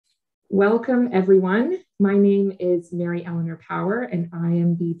Welcome, everyone. My name is Mary Eleanor Power, and I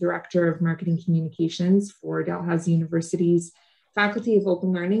am the Director of Marketing Communications for Dalhousie University's Faculty of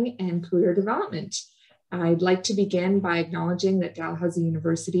Open Learning and Career Development. I'd like to begin by acknowledging that Dalhousie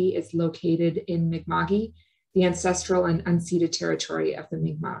University is located in Mi'kma'ki, the ancestral and unceded territory of the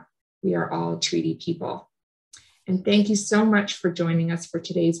Mi'kmaq. We are all treaty people. And thank you so much for joining us for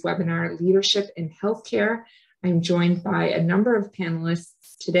today's webinar, Leadership in Healthcare. I'm joined by a number of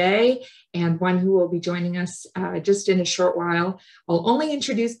panelists today and one who will be joining us just in a short while. I'll only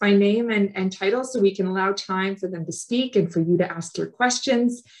introduce by name and title so we can allow time for them to speak and for you to ask your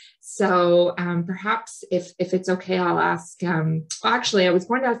questions. So perhaps if it's okay, I'll ask, well, actually, I was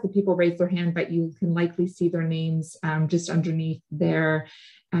going to ask the people raise their hand, but you can likely see their names just underneath their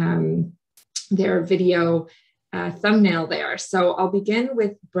video thumbnail there. So I'll begin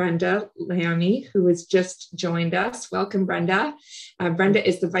with Brenda Leone, who has just joined us. Welcome, Brenda. Brenda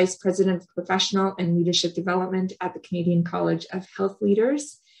is the Vice President of Professional and Leadership Development at the Canadian College of Health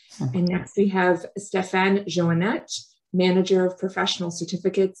Leaders. And next we have Stéphane Joannette, Manager of Professional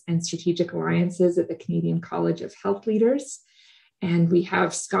Certificates and Strategic Alliances at the Canadian College of Health Leaders. And we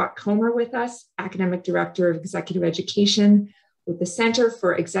have Scott Comer with us, Academic Director of Executive Education with the Center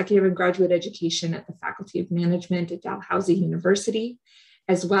for Executive and Graduate Education at the Faculty of Management at Dalhousie University.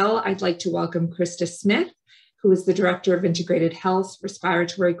 As well, I'd like to welcome Krista Smith, who is the Director of Integrated Health,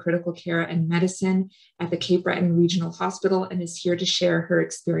 Respiratory Critical Care and Medicine at the Cape Breton Regional Hospital and is here to share her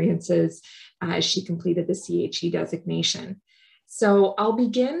experiences as she completed the CCHL designation. So I'll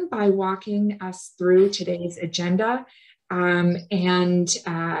begin by walking us through today's agenda.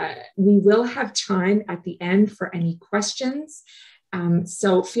 We will have time at the end for any questions.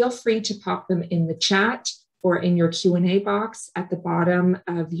 So feel free to pop them in the chat or in your Q&A box at the bottom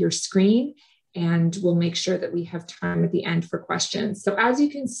of your screen, and we'll make sure that we have time at the end for questions. So as you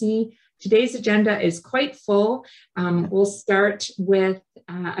can see, today's agenda is quite full. We'll start with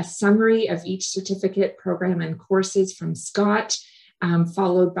a summary of each certificate, program, and courses from Scott,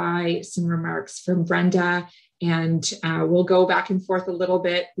 followed by some remarks from Brenda. And we'll go back and forth a little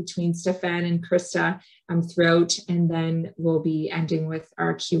bit between Stéphane and Krista throughout, and then we'll be ending with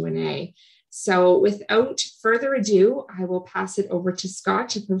our Q&A. So without further ado, I will pass it over to Scott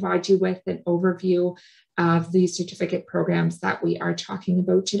to provide you with an overview of the certificate programs that we are talking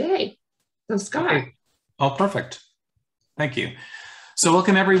about today. So Scott. Okay. Oh, perfect. Thank you. So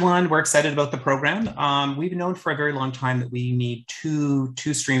welcome everyone. We're excited about the program. We've known for a very long time that we need two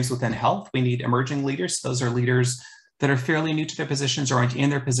streams within health. We need emerging leaders. Those are leaders that are fairly new to their positions or aren't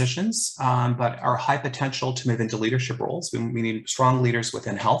in their positions, but are high potential to move into leadership roles. We need strong leaders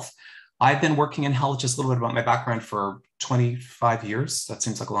within health. I've been working in health, just a little bit about my background, for 25 years. That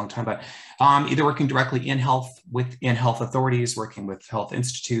seems like a long time, but either working directly in health, within health authorities, working with health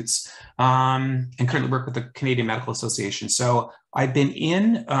institutes, and currently work with the Canadian Medical Association. So I've been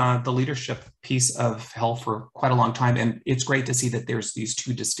in the leadership piece of health for quite a long time, and it's great to see that there's these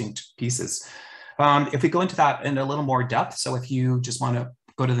two distinct pieces. If we go into that in a little more depth, so if you just want to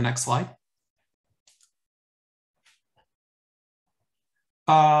go to the next slide.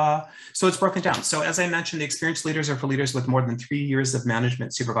 So it's broken down. So as I mentioned, the experienced leaders are for leaders with more than 3 years of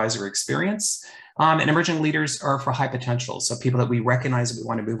management supervisory experience. And emerging leaders are for high potential. So people that we recognize that we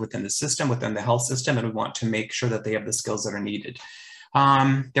want to move within the system, within the health system, and we want to make sure that they have the skills that are needed. There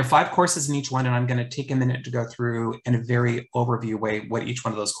are 5 courses in each one, and I'm going to take a minute to go through in a very overview way what each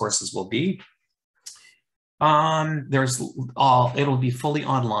one of those courses will be. It'll be fully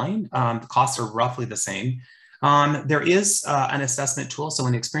online. The costs are roughly the same. There is an assessment tool. So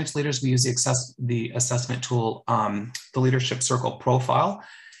in experienced leaders, we use the assessment tool, the Leadership Circle Profile.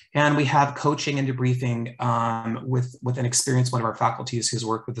 And we have coaching and debriefing with an experienced one of our faculties who's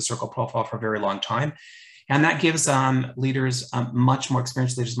worked with the Circle Profile for a very long time. And that gives leaders, much more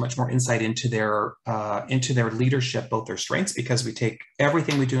experienced leaders, much more insight into their leadership, both their strengths, because we take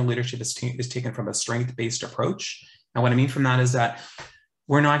everything we do in leadership is taken from a strength-based approach. And what I mean from that is that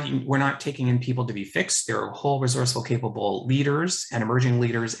we're not taking in people to be fixed. They're whole, resourceful, capable leaders and emerging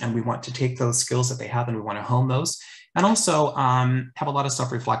leaders, and we want to take those skills that they have and we want to hone those, and also have a lot of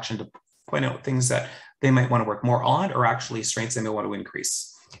self-reflection to point out things that they might want to work more on, or actually strengths they may want to increase.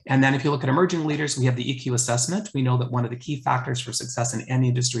 And then if you look at emerging leaders, we have the EQ assessment. We know that one of the key factors for success in any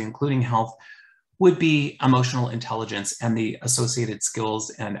industry, including health, would be emotional intelligence and the associated skills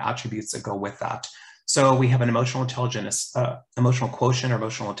and attributes that go with that. So we have an emotional quotient or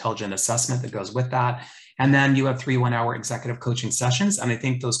emotional intelligence assessment that goes with that. And then you have 3 one-hour executive coaching sessions. And I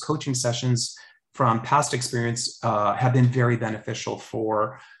think those coaching sessions from past experience have been very beneficial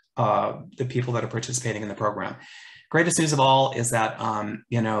for the people that are participating in the program. Greatest news of all is that,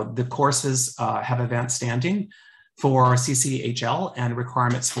 the courses have advanced standing for CCHL and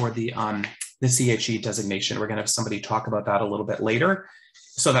requirements for the CHE designation. We're going to have somebody talk about that a little bit later.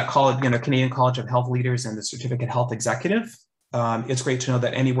 So that college, Canadian College of Health Leaders and the Certificate Health Executive. It's great to know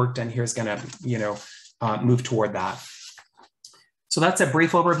that any work done here is going to, move toward that. So that's a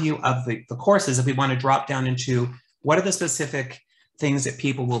brief overview of the courses. If we want to drop down into what are the specific things that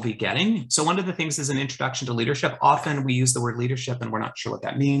people will be getting. So one of the things is an introduction to leadership. Often we use the word leadership and we're not sure what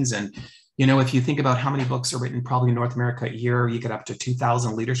that means. And, if you think about how many books are written probably in North America a year, you get up to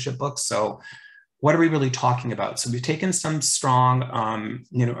 2,000 leadership books. So what are we really talking about? So we've taken some strong,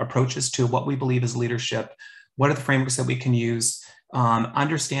 approaches to what we believe is leadership. What are the frameworks that we can use?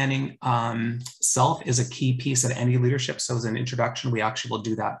 Understanding self is a key piece of any leadership. So as an introduction, we actually will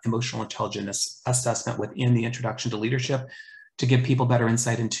do that emotional intelligence assessment within the introduction to leadership to give people better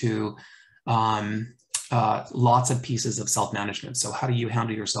insight into lots of pieces of self-management. So how do you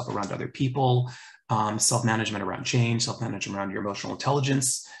handle yourself around other people, self-management around change, self-management around your emotional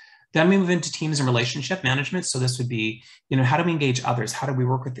intelligence. Then we move into teams and relationship management. So this would be, how do we engage others? How do we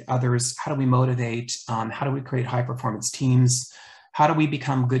work with the others? How do we motivate? How do we create high performance teams? How do we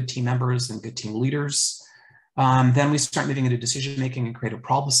become good team members and good team leaders? Then we start moving into decision making and creative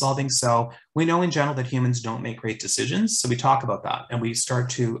problem solving. So we know in general that humans don't make great decisions. So we talk about that and we start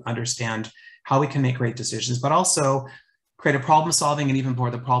to understand how we can make great decisions, but also creative problem solving, and even more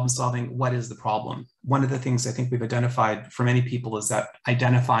the problem solving, what is the problem? One of the things I think we've identified for many people is that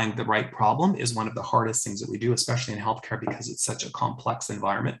identifying the right problem is one of the hardest things that we do, especially in healthcare, because it's such a complex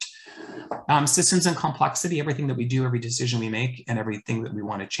environment. Systems and complexity, everything that we do, every decision we make, and everything that we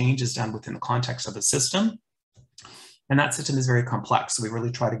want to change is done within the context of a system. And that system is very complex. So we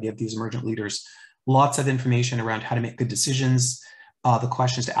really try to give these emergent leaders lots of information around how to make good decisions, the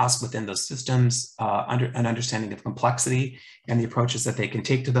questions to ask within those systems, an understanding of complexity and the approaches that they can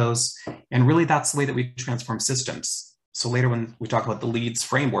take to those. And really that's the way that we transform systems. So later when we talk about the LEADS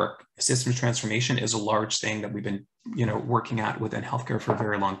framework, systems transformation is a large thing that we've been working at within healthcare for a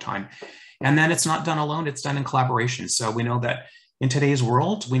very long time. And then it's not done alone, it's done in collaboration. So we know that in today's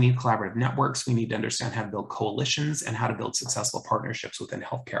world, we need collaborative networks. We need to understand how to build coalitions and how to build successful partnerships within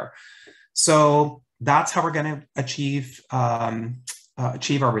healthcare. So that's how we're going to achieve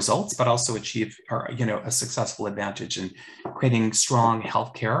our results, but also achieve a successful advantage in creating strong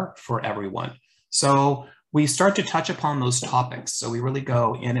healthcare for everyone. So we start to touch upon those topics. So we really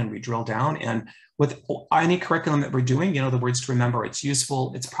go in and we drill down. And with any curriculum that we're doing, the words to remember: it's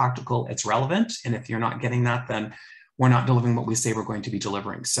useful, it's practical, it's relevant. And if you're not getting that, then we're not delivering what we say we're going to be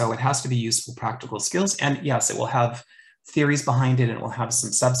delivering. So it has to be useful, practical skills. And yes, it will have theories behind it and it will have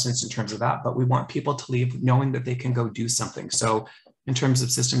some substance in terms of that, but we want people to leave knowing that they can go do something. So in terms of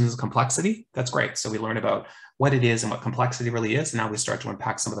systems complexity, that's great. So we learn about what it is and what complexity really is. And now we start to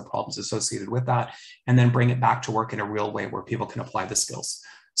unpack some of the problems associated with that and then bring it back to work in a real way where people can apply the skills.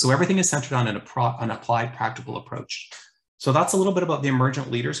 So everything is centered on an applied practical approach. So that's a little bit about the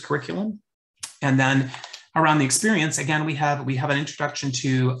emergent leaders curriculum. And then around the experience, again, we have an introduction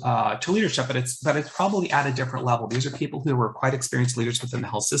to leadership, but it's probably at a different level. These are people who are quite experienced leaders within the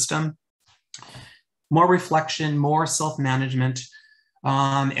health system. More reflection, more self-management.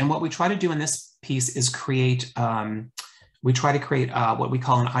 And what we try to do in this piece is create what we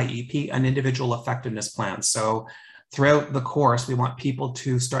call an IEP, an individual effectiveness plan. So throughout the course, we want people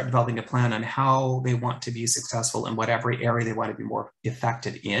to start developing a plan on how they want to be successful in whatever area they want to be more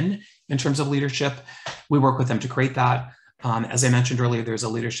effective in terms of leadership. We work with them to create that. As I mentioned earlier, there's a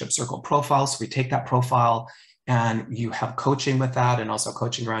leadership circle profile. So we take that profile and you have coaching with that and also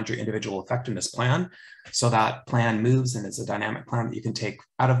coaching around your individual effectiveness plan. So that plan moves and it's a dynamic plan that you can take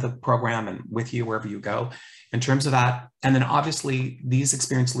out of the program and with you wherever you go in terms of that. And then obviously these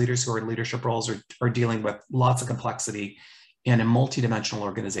experienced leaders who are in leadership roles are dealing with lots of complexity in a multidimensional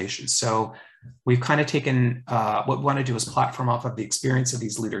organization. So we've kind of taken what we want to do is platform off of the experience that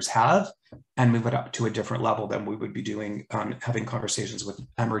these leaders have and move it up to a different level than we would be doing, having conversations with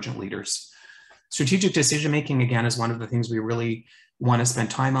emergent leaders. Strategic decision-making, again, is one of the things we really want to spend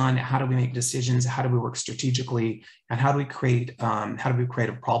time on. How do we make decisions? How do we work strategically? And how do we create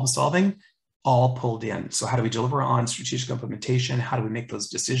a problem solving? All pulled in. So how do we deliver on strategic implementation? How do we make those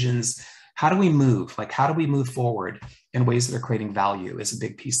decisions? How do we move? How do we move forward in ways that are creating value is a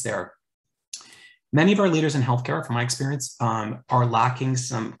big piece there. Many of our leaders in healthcare, from my experience, are lacking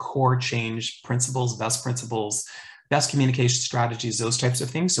some core change principles, best communication strategies, those types of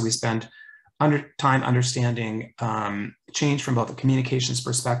things. So we spend time understanding change from both a communications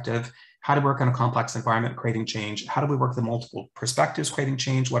perspective how do we work on a complex environment creating change? How do we work the multiple perspectives creating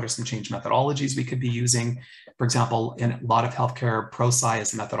change? What are some change methodologies we could be using? For example, in a lot of healthcare, ProSci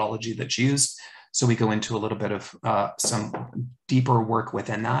is a methodology that's used. So we go into a little bit of some deeper work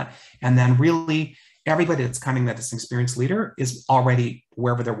within that. And then really everybody that's coming that's an experienced leader is already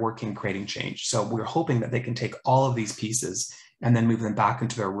wherever they're working, creating change. So we're hoping that they can take all of these pieces and then move them back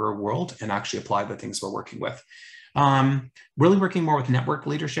into their real world and actually apply the things we're working with. Really working more with network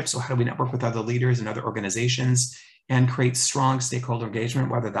leadership. So how do we network with other leaders and other organizations and create strong stakeholder engagement,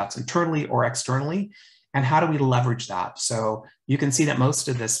 whether that's internally or externally? And how do we leverage that? So you can see that most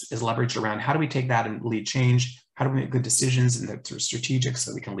of this is leveraged around how do we take that and lead change? How do we make good decisions and through strategic so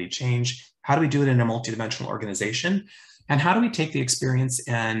that we can lead change? How do we do it in a multidimensional organization? And how do we take the experience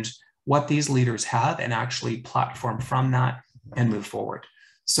and what these leaders have and actually platform from that and move forward?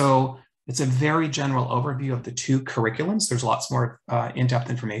 So it's a very general overview of the two curriculums. There's lots more in-depth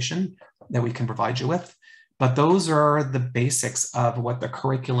information that we can provide you with, but those are the basics of what the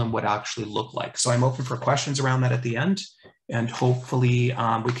curriculum would actually look like. So I'm open for questions around that at the end, and hopefully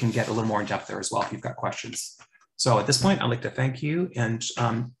we can get a little more in depth there as well if you've got questions. So at this point, I'd like to thank you and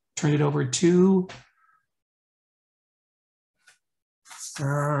turn it over to,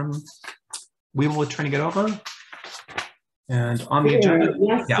 we will turn it over. And on the agenda,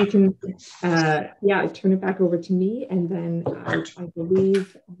 yes, you can, turn it back over to me, and then I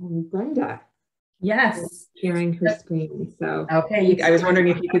believe Brenda. Yes, sharing her screen. So okay, I was wondering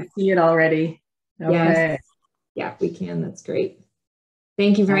if you could see it already. Okay. Yes, yeah, we can. That's great.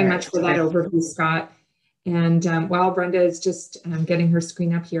 Thank you very much for that overview, Scott. And while Brenda is just getting her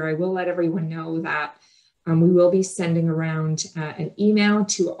screen up here, I will let everyone know that we will be sending around an email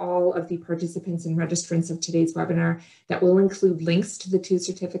to all of the participants and registrants of today's webinar that will include links to the two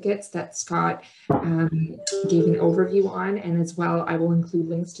certificates that Scott gave an overview on. And as well, I will include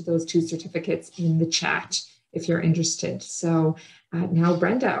links to those two certificates in the chat if you're interested. So now,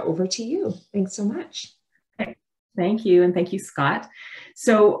 Brenda, over to you. Thanks so much. Thank you, and thank you, Scott.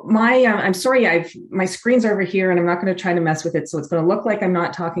 So I'm sorry, my screen's over here, and I'm not going to try to mess with it. So it's going to look like I'm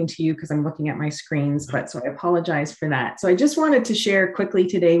not talking to you because I'm looking at my screens. But so I apologize for that. So I just wanted to share quickly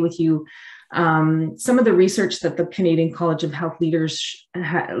today with you some of the research that the Canadian College of Health Leaders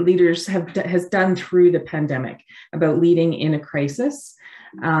has done through the pandemic about leading in a crisis.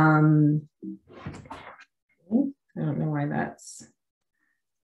 I don't know why that's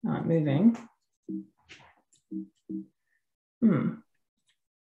not moving.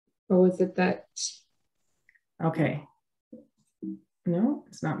 Or was it that? Okay. No,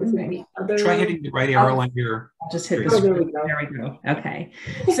 it's not moving. Try hitting the right arrow on your. I'll just hit this. There we go. There we go. Okay.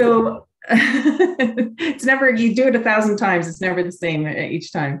 So it's never, you do it 1,000 times. It's never the same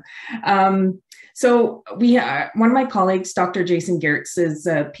each time. So one of my colleagues, Dr. Jason Gertz, is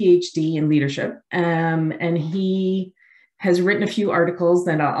a PhD in leadership, and he has written a few articles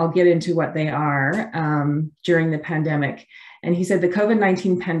that I'll get into what they are during the pandemic. And he said the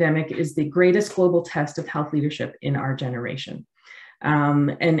COVID-19 pandemic is the greatest global test of health leadership in our generation.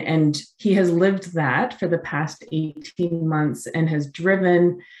 And he has lived that for the past 18 months and has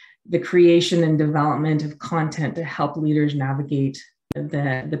driven the creation and development of content to help leaders navigate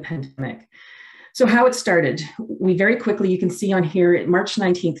the pandemic. So how it started, we very quickly, you can see on here, March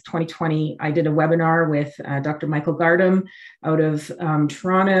 19th, 2020, I did a webinar with Dr. Michael Gardam out of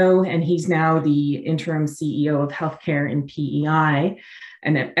Toronto, and he's now the interim CEO of healthcare in PEI.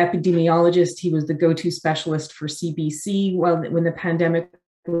 An epidemiologist, he was the go-to specialist for CBC when the pandemic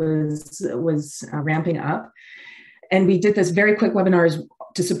was ramping up. And we did this very quick webinars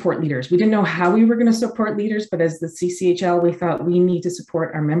to support leaders. We didn't know how we were going to support leaders, but as the CCHL, we thought we need to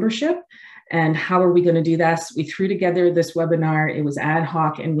support our membership. And how are we going to do this? We threw together this webinar. It was ad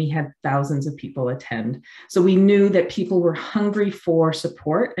hoc, and we had thousands of people attend. So we knew that people were hungry for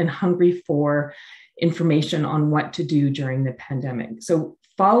support and hungry for information on what to do during the pandemic. So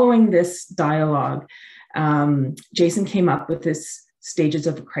following this dialogue, Jason came up with this stages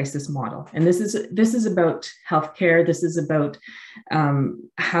of a crisis model. And this is about healthcare. This is about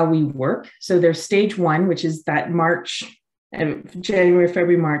how we work. So there's stage one, which is that January,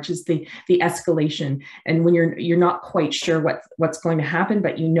 February, March is the escalation. And when you're not quite sure what's going to happen,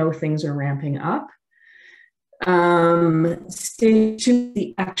 but you know things are ramping up. Stage two,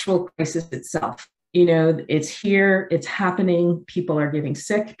 the actual crisis itself. You know, it's here, it's happening. People are getting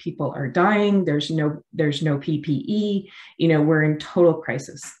sick. People are dying. There's no PPE. You know, we're in total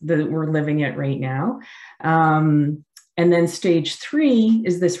crisis that we're living it right now. And then stage three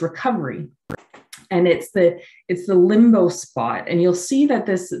is this recovery. And it's the limbo spot. And you'll see that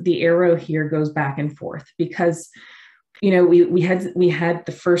the arrow here goes back and forth, because we had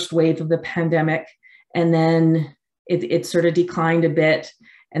the first wave of the pandemic, and then it sort of declined a bit.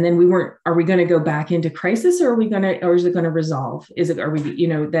 And then are we going to go back into crisis, or is it going to resolve?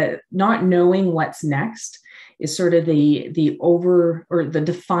 That not knowing what's next is sort of the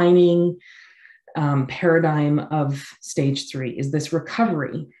defining paradigm of stage 3 is this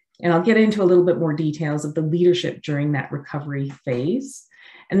recovery. And I'll get into a little bit more details of the leadership during that recovery phase.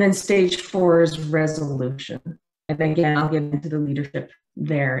 And then stage 4 is resolution. And again, I'll get into the leadership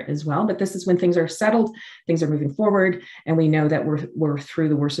there as well. But this is when things are settled, things are moving forward, and we know that we're through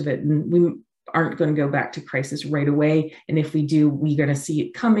the worst of it, and we aren't going to go back to crisis right away. And if we do, we're going to see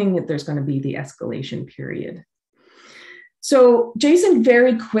it coming. There's going to be the escalation period. So Jason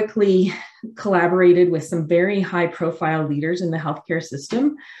very quickly collaborated with some very high-profile leaders in the healthcare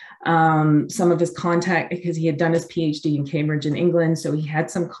system. Some of his contact, because he had done his PhD in Cambridge in England, so he had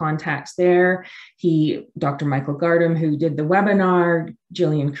some contacts there. Dr. Michael Gardam, who did the webinar,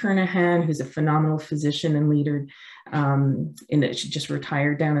 Gillian Kernahan, who's a phenomenal physician and leader, she just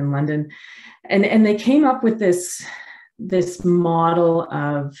retired down in London. And they came up with this model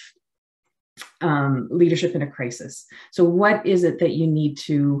of leadership in a crisis. So what is it that you need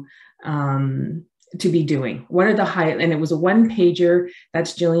to be doing? What are the and it was a 1-pager.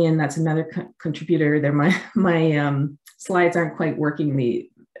 That's Jillian. That's another contributor there. My slides aren't quite working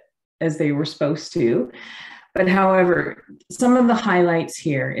as they were supposed to. But however, some of the highlights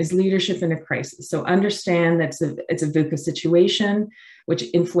here is leadership in a crisis. So understand that it's a VUCA situation, which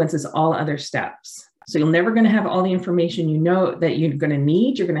influences all other steps. So you're never going to have all the information you know that you're going to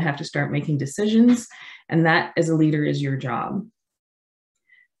need. You're going to have to start making decisions. And that, as a leader, is your job.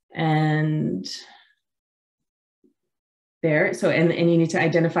 And there, so, and you need to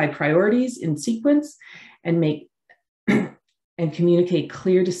identify priorities in sequence and make and communicate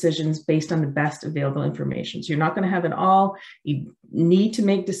clear decisions based on the best available information. So you're not going to have it all. You need to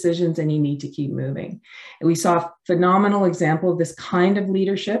make decisions, and you need to keep moving. And we saw a phenomenal example of this kind of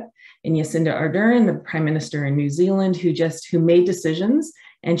leadership in Jacinda Ardern, the Prime Minister in New Zealand, who made decisions,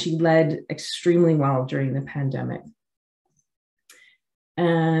 and she led extremely well during the pandemic.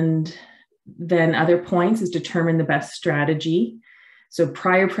 And then other points is determine the best strategy. So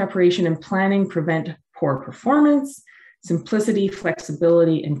prior preparation and planning prevent poor performance, simplicity,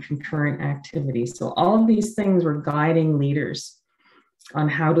 flexibility, and concurrent activity. So all of these things were guiding leaders on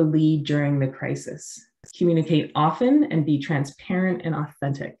how to lead during the crisis. Communicate often and be transparent and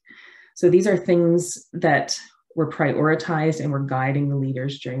authentic. So these are things that were prioritized and were guiding the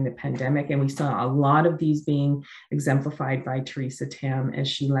leaders during the pandemic. And we saw a lot of these being exemplified by Theresa Tam as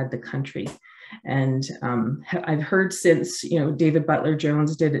she led the country. And I've heard since, David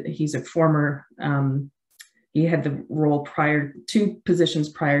Butler-Jones he's a former, he had the role two positions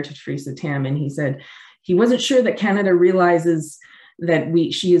prior to Theresa Tam. And he said he wasn't sure that Canada realizes that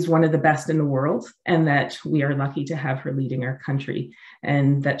she is one of the best in the world, and that we are lucky to have her leading our country,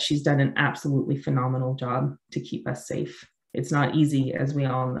 and that she's done an absolutely phenomenal job to keep us safe. It's not easy, as we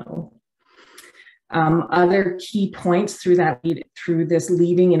all know. Other key points through this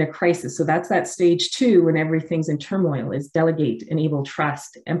leading in a crisis. So that's that stage 2 when everything's in turmoil, is delegate, enable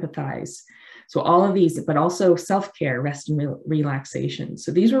trust, empathize. So all of these, but also self-care, rest and relaxation.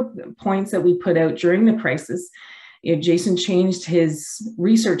 So these were points that we put out during the crisis. Jason changed his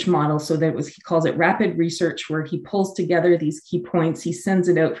research model so that he calls it rapid research, where he pulls together these key points, he sends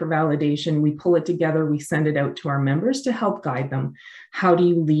it out for validation, we pull it together, we send it out to our members to help guide them. How do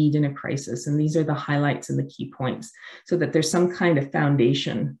you lead in a crisis? And these are the highlights and the key points, so that there's some kind of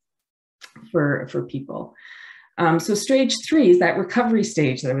foundation for people. So stage 3 is that recovery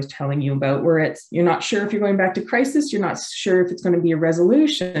stage that I was telling you about, where you're not sure if you're going back to crisis, you're not sure if it's going to be a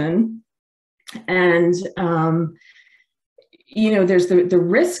resolution. And, there's the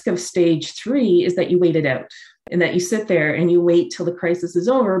risk of stage 3 is that you wait it out, and that you sit there and you wait till the crisis is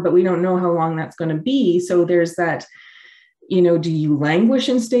over, but we don't know how long that's going to be. So there's that, do you languish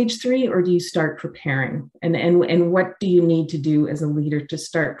in stage 3, or do you start preparing? And what do you need to do as a leader to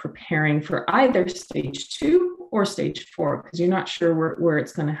start preparing for either stage 2 or stage 4, because you're not sure where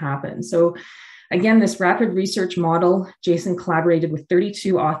it's going to happen. So again, this rapid research model, Jason collaborated with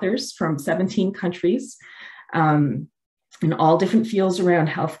 32 authors from 17 countries in all different fields around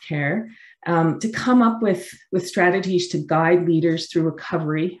healthcare to come up with strategies to guide leaders through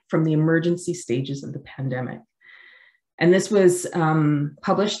recovery from the emergency stages of the pandemic. And this was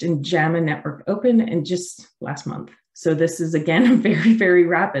published in JAMA Network Open and just last month. So this is, again, very, very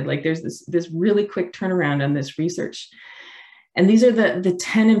rapid. Like there's this really quick turnaround on this research. And these are the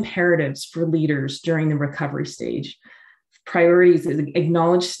 10 imperatives for leaders during the recovery stage. priorities is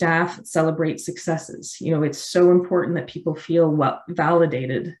acknowledge staff, celebrate successes. You know, it's so important that people feel well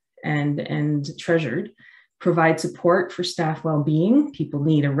validated and treasured. Provide support for staff well-being. People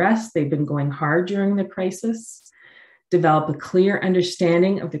need a rest. They've been going hard during the crisis. Develop a clear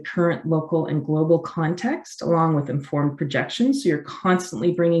understanding of the current local and global context, along with informed projections. So you're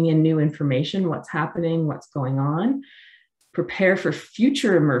constantly bringing in new information, what's happening, what's going on. Prepare for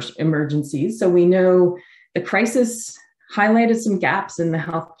future emergencies. So we know the crisis highlighted some gaps in the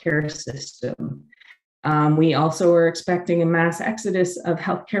healthcare system. We also are expecting a mass exodus of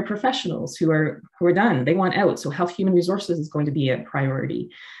healthcare professionals who are done. They want out. So health human resources is going to be a priority.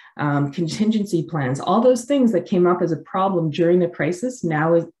 Contingency plans, all those things that came up as a problem during the crisis,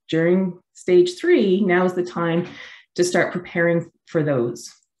 now is during stage 3, now is the time to start preparing for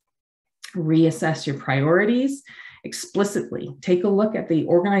those. Reassess your priorities explicitly. Take a look at the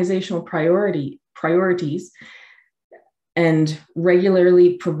organizational priorities and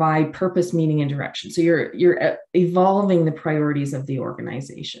regularly provide purpose, meaning, and direction. So you're evolving the priorities of the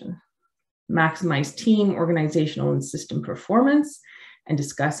organization. Maximize team, organizational, and system performance, and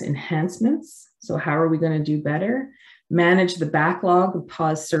discuss enhancements. So how are we going to do better? Manage the backlog of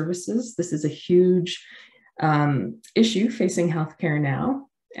paused services. This is a huge issue facing healthcare now.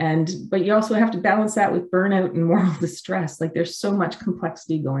 But you also have to balance that with burnout and moral distress. Like, there's so much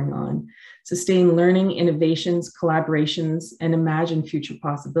complexity going on. Sustain learning, innovations, collaborations, and imagine future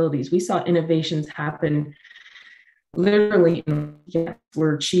possibilities. We saw innovations happen literally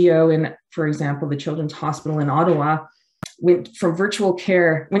where CHIO and, for example, the Children's Hospital in Ottawa moved to virtual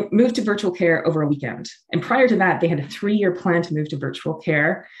care over a weekend. And prior to that, they had a 3-year plan to move to virtual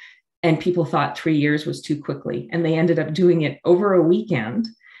care. And people thought 3 years was too quickly. And they ended up doing it over a weekend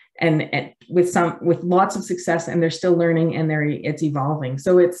and with lots of success, and they're still learning and it's evolving.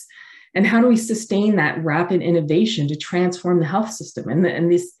 And how do we sustain that rapid innovation to transform the health system?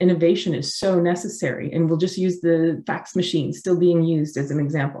 And this innovation is so necessary. And we'll just use the fax machine still being used as an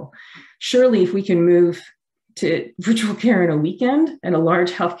example. Surely if we can move to virtual care in a weekend and a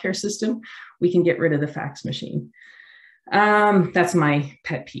large healthcare system, we can get rid of the fax machine. That's my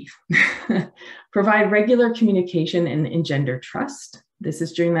pet peeve. Provide regular communication and engender trust. This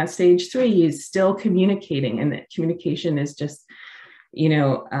is during that stage 3, is still communicating, and that communication is just,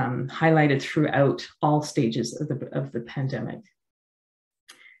 highlighted throughout all stages of the pandemic.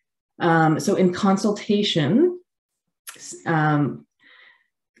 So in consultation, come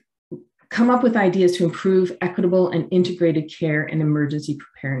up with ideas to improve equitable and integrated care and emergency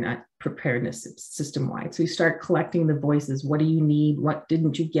preparedness system-wide. So you start collecting the voices. What do you need? What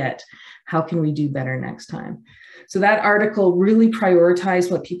didn't you get? How can we do better next time? So that article really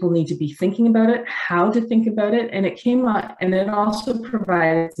prioritized what people need to be thinking about it, how to think about it, and it came up, and it also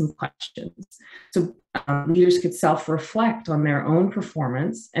provided some questions. So leaders could self-reflect on their own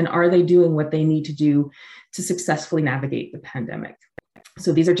performance, and are they doing what they need to do to successfully navigate the pandemic?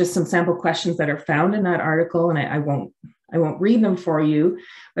 So these are just some sample questions that are found in that article, and I won't read them for you,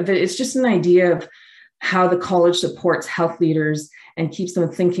 but it's just an idea of how the college supports health leaders and keeps them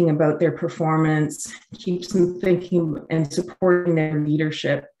thinking about their performance, keeps them thinking and supporting their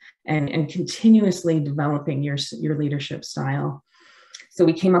leadership, and continuously developing your leadership style. So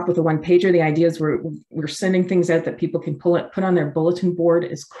we came up with a one-pager. The ideas were we're sending things out that people can put on their bulletin board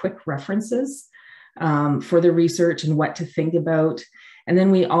as quick references for the research and what to think about. And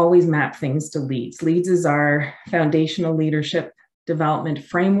then we always map things to LEADS. LEADS is our foundational leadership development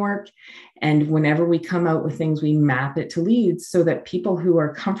framework. And whenever we come out with things, we map it to LEADS so that people who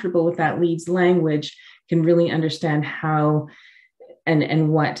are comfortable with that LEADS language can really understand how and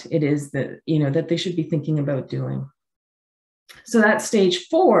what it is that, that they should be thinking about doing. So that's stage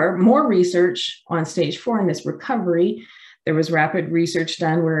 4, more research on stage 4 in this recovery. There was rapid research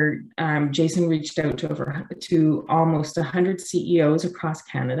done where Jason reached out to almost 100 CEOs across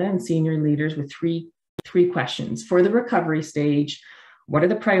Canada and senior leaders with three questions. For the recovery stage, what are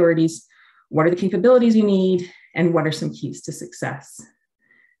the priorities? What are the capabilities you need? And what are some keys to success?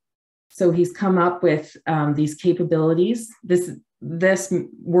 So he's come up with these capabilities. This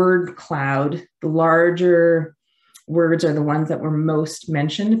word cloud, the larger words are the ones that were most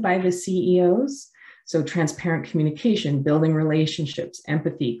mentioned by the CEOs. So transparent communication, building relationships,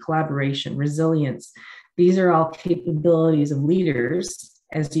 empathy, collaboration, resilience. These are all capabilities of leaders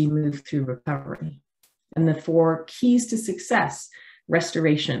as you move through recovery. And the 4 keys to success: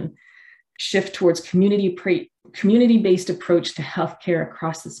 restoration, shift towards community-based approach to healthcare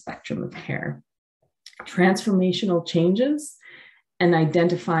across the spectrum of care, transformational changes, and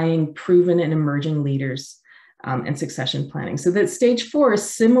identifying proven and emerging leaders. and succession planning. So that stage 4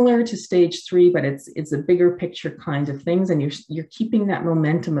 is similar to stage 3, but it's a bigger picture kind of things, and you're keeping that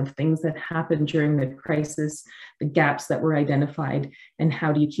momentum of things that happened during the crisis, the gaps that were identified, and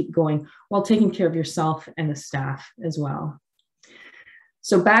how do you keep going while taking care of yourself and the staff as well.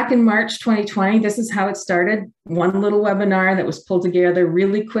 So back in March 2020, this is how it started. One little webinar that was pulled together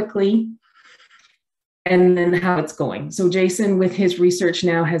really quickly, and then how it's going. So Jason, with his research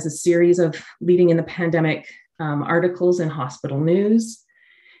now, has a series of leading in the pandemic articles in Hospital News.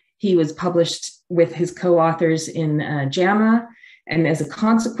 He was published with his co-authors in JAMA, and as a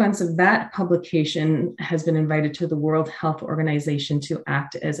consequence of that publication, has been invited to the World Health Organization to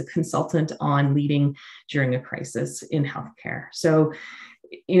act as a consultant on leading during a crisis in healthcare. So,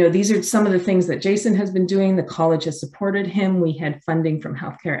 you know, these are some of the things that Jason has been doing. The college has supported him. We had funding from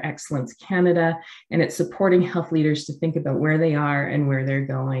Healthcare Excellence Canada, and it's supporting health leaders to think about where they are and where they're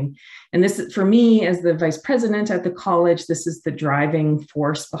going. And this, for me, as the vice president at the college, this is the driving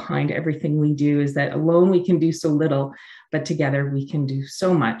force behind everything we do, is that alone we can do so little, but together we can do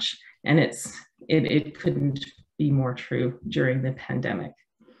so much. And it couldn't be more true during the pandemic.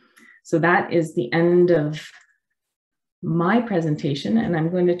 So that is the end of my presentation, and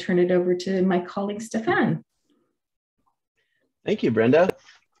I'm going to turn it over to my colleague, Stefan. Thank you, Brenda.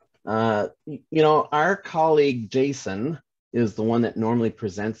 You know, our colleague, Jason, is the one that normally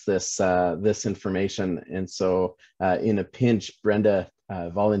presents this, this information. And so in a pinch, Brenda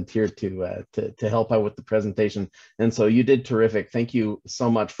volunteered to help out with the presentation. And so you did terrific. Thank you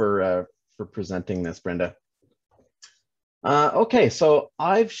so much for presenting this, Brenda. Okay, so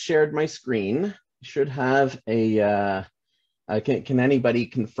I've shared my screen. Should have a, can anybody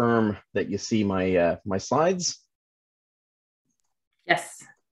confirm that you see my, my slides? Yes.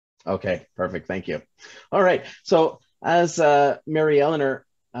 Okay, perfect, thank you. All right, so as Mary Eleanor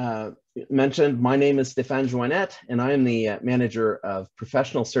mentioned, my name is Stefan Joannette, and I am the Manager of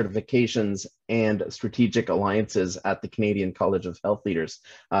Professional Certifications and Strategic Alliances at the Canadian College of Health Leaders.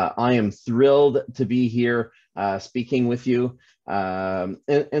 I am thrilled to be here speaking with you.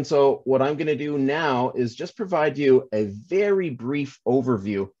 And so what I'm going to do now is just provide you a very brief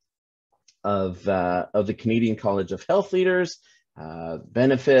overview of the Canadian College of Health Leaders,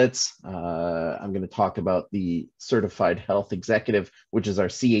 benefits. I'm going to talk about the Certified Health Executive, which is our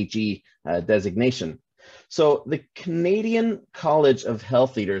CHE designation. So the Canadian College of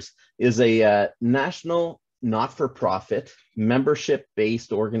Health Leaders is a national not-for-profit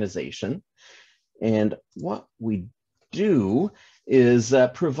membership-based organization. And what we do is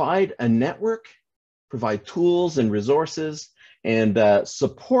provide a network, provide tools and resources, and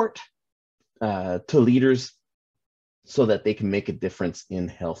support to leaders so that they can make a difference in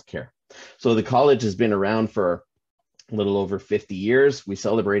healthcare. So the college has been around for a little over 50 years. We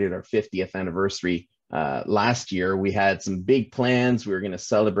celebrated our 50th anniversary last year. We had some big plans. We were going to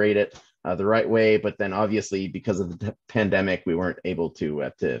celebrate it the right way, but then obviously because of the pandemic, we weren't able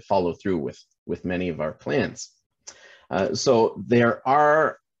to follow through with many of our plans. So there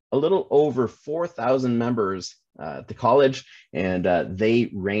are a little over 4,000 members at the college, and they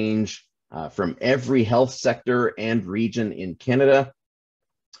range from every health sector and region in Canada.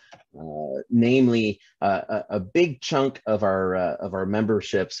 Namely, a big chunk of our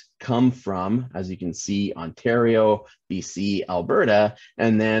memberships come from, as you can see, Ontario, BC, Alberta,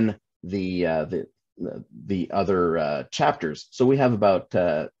 and then the other chapters. So we have about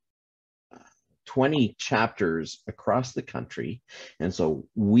 20 chapters across the country, and so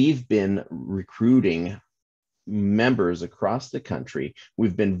we've been recruiting members across the country.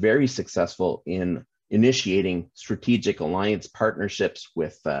 We've been very successful in initiating strategic alliance partnerships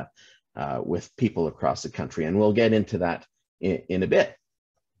with people across the country, and we'll get into that in a bit.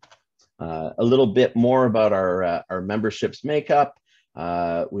 A little bit more about our memberships makeup.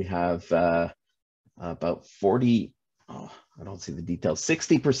 We have about 40, oh, I don't see the details,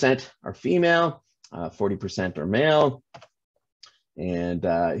 60% are female, 40% are male. And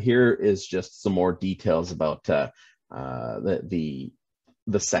here is just some more details about the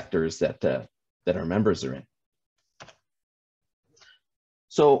sectors that our members are in.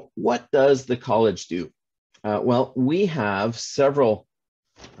 So what does the college do? Well, we have several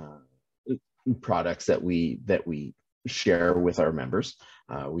products that we share with our members.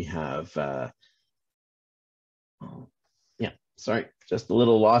 We have, yeah, sorry, just a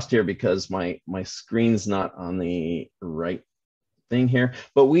little lost here because my screen's not on the right thing here,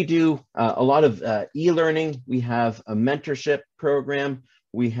 but we do a lot of e-learning. We have a mentorship program.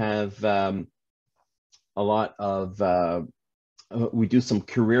 We have a lot of, we do some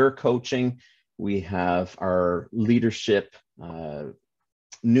career coaching. We have our leadership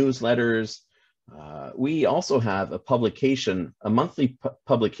newsletters. we also have a publication, a monthly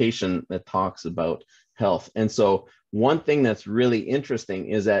publication that talks about health. And so one thing that's really interesting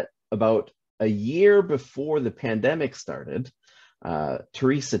is that about a year before the pandemic started,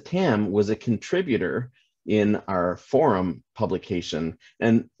 Teresa Tam was a contributor in our forum publication,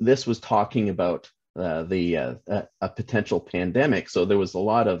 and this was talking about a potential pandemic. So there was a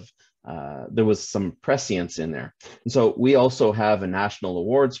lot of there was some prescience in there. And so we also have a national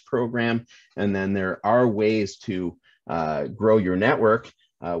awards program, and then there are ways to grow your network.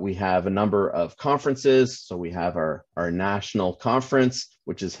 We have a number of conferences. So we have our national conference,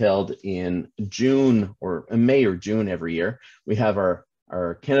 which is held in June or May or June every year. We have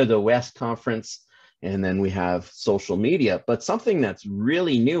our Canada West conference, and then we have social media. But something that's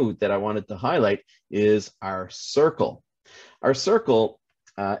really new that I wanted to highlight is our circle. Our circle,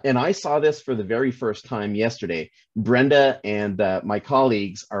 and I saw this for the very first time yesterday. Brenda and my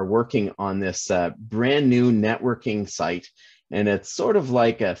colleagues are working on this brand new networking site. And it's sort of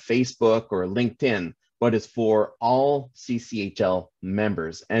like a Facebook or LinkedIn, but it's for all CCHL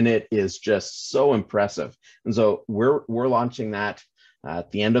members. And it is just so impressive. And so we're launching that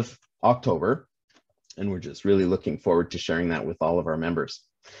at the end of October. And we're just really looking forward to sharing that with all of our members.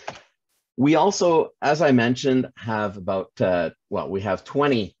 We also, as I mentioned, have about, we have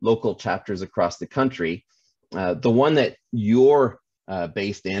 20 local chapters across the country. The one that you're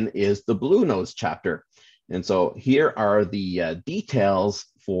based in is the Blue Nose chapter. And so here are the details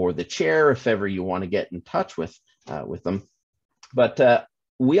for the chair, if ever you want to get in touch with them. But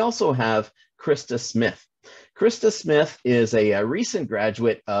we also have Krista Smith. Krista Smith is a recent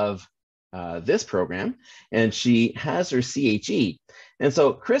graduate of this program, and she has her CHE. And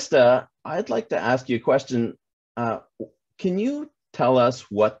so, Krista, I'd like to ask you a question. Can you tell us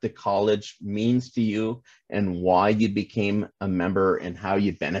what the college means to you and why you became a member and how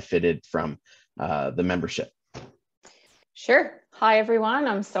you benefited from the membership? Sure. Hi, everyone.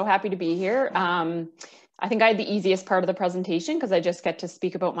 I'm so happy to be here. I think I had the easiest part of the presentation because I just get to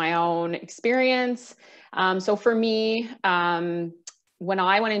speak about my own experience. So for me, when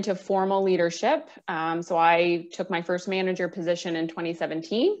I went into formal leadership, so I took my first manager position in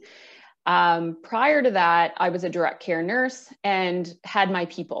 2017. Prior to that, I was a direct care nurse and had my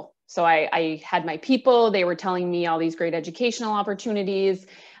people. So I had my people. They were telling me all these great educational opportunities.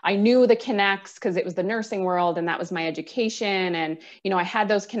 I knew the connects because it was the nursing world and that was my education. And, I had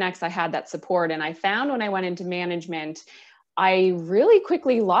those connects, I had that support. And I found when I went into management, I really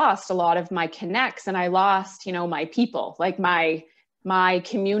quickly lost a lot of my connects, and I lost, my people, like my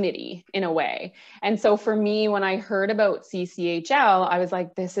community in a way. And so for me, when I heard about CCHL, I was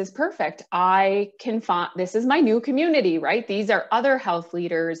like, this is perfect. I can find, this is my new community, right? These are other health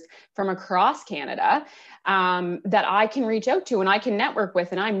leaders from across Canada that I can reach out to and I can network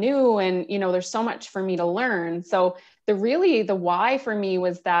with, and I'm new, and, there's so much for me to learn. So the why for me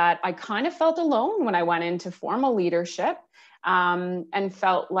was that I kind of felt alone when I went into formal leadership, and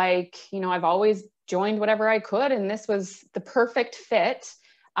felt like, I've always joined whatever I could, and this was the perfect fit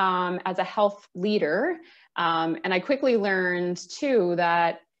as a health leader. And I quickly learned too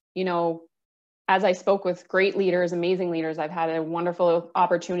that, as I spoke with great leaders, amazing leaders, I've had a wonderful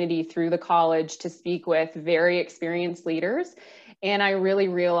opportunity through the college to speak with very experienced leaders. And I really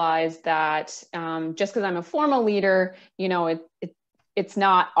realized that just because I'm a formal leader, it's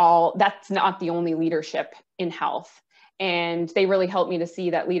not all, that's not the only leadership in health. And they really helped me to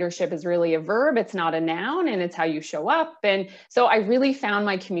see that leadership is really a verb. It's not a noun, and it's how you show up. And so I really found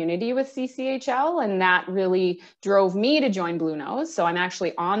my community with CCHL, and that really drove me to join Blue Nose. So I'm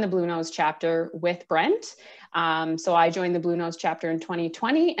actually on the Blue Nose chapter with Brent. So I joined the Blue Nose chapter in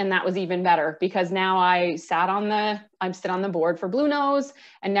 2020, and that was even better because now I sit on the board for Blue Nose,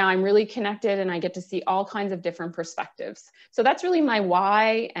 and now I'm really connected and I get to see all kinds of different perspectives. So that's really my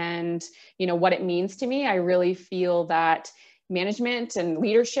why and, what it means to me. I really feel that management and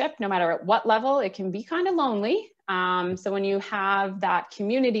leadership, no matter at what level, it can be kind of lonely. So when you have that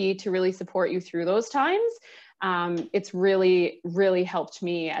community to really support you through those times, it's really, really helped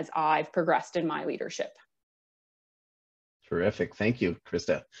me as I've progressed in my leadership. Terrific. Thank you,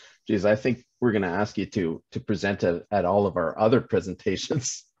 Krista. Geez, I think we're going to ask you to present at all of our other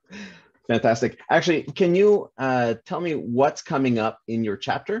presentations. Fantastic. Actually, can you tell me what's coming up in your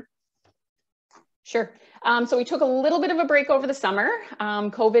chapter? Sure. So we took a little bit of a break over the summer.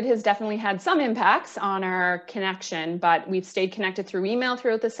 COVID has definitely had some impacts on our connection, but we've stayed connected through email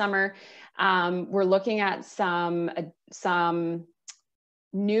throughout the summer. We're looking at some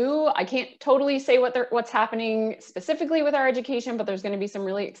new, I can't totally say what's happening specifically with our education, but there's going to be some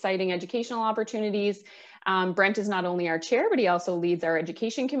really exciting educational opportunities. Brent is not only our chair, but he also leads our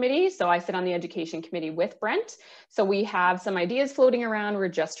education committee. So I sit on the education committee with Brent. So we have some ideas floating around. We're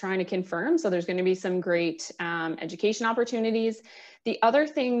just trying to confirm. So there's going to be some great education opportunities. The other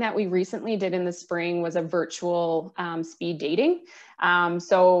thing that we recently did in the spring was a virtual speed dating.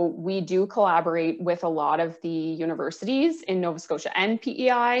 So we do collaborate with a lot of the universities in Nova Scotia and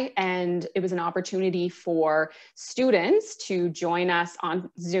PEI, and it was an opportunity for students to join us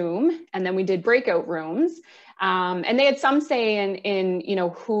on Zoom, and then we did breakout rooms. And they had some say in you know,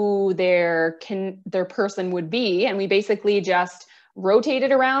 who their person would be, and we basically just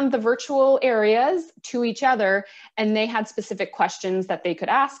rotated around the virtual areas to each other, and they had specific questions that they could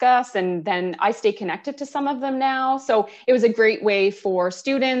ask us, and then I stay connected to some of them now. So it was a great way for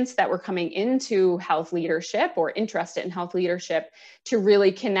students that were coming into health leadership or interested in health leadership to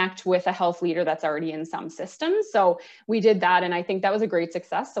really connect with a health leader that's already in some systems. So we did that, and I think that was a great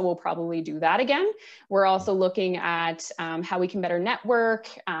success. So we'll probably do that again. We're also looking at how we can better network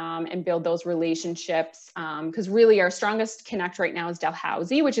and build those relationships, because really our strongest connect right now is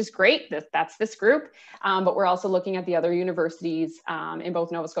Dalhousie, which is great. That's this group, but we're also looking at the other universities in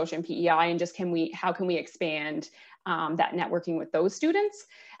both Nova Scotia and PEI, and just how can we expand that networking with those students,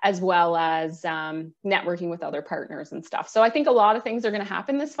 as well as networking with other partners and stuff. So I think a lot of things are going to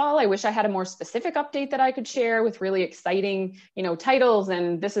happen this fall. I wish I had a more specific update that I could share with really exciting, you know, titles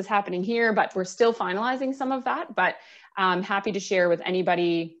and this is happening here, but we're still finalizing some of that. But I'm happy to share with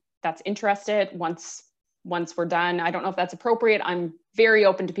anybody that's interested once we're done. I don't know if that's appropriate. I'm very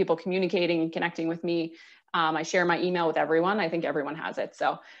open to people communicating and connecting with me. I share my email with everyone. I think everyone has it.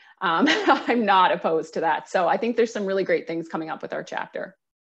 So I'm not opposed to that. So I think there's some really great things coming up with our chapter.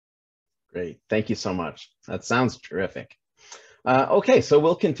 Great. Thank you so much. That sounds terrific. Okay, so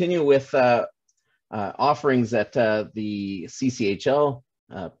we'll continue with offerings that the CCHL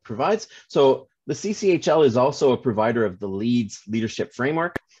provides. So the CCHL is also a provider of the LEADS leadership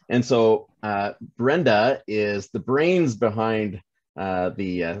framework. And so Brenda is the brains behind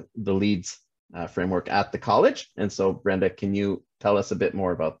the LEADS framework at the college. And so Brenda, can you tell us a bit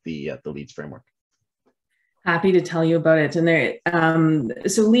more about the LEADS framework? Happy to tell you about it. And there,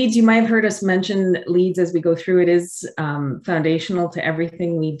 so LEADS, you might have heard us mention LEADS as we go through. It is foundational to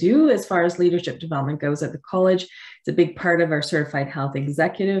everything we do as far as leadership development goes at the college. It's a big part of our Certified Health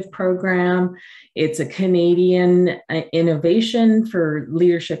Executive program. It's a Canadian innovation for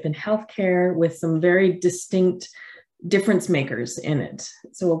leadership in healthcare with some very distinct difference makers in it.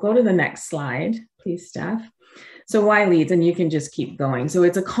 So we'll go to the next slide, please, staff. So why LEADS? And you can just keep going. So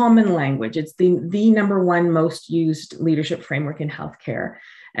it's a common language. It's the number one most used leadership framework in healthcare.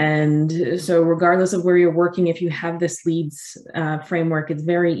 And so regardless of where you're working, if you have this LEADS framework, it's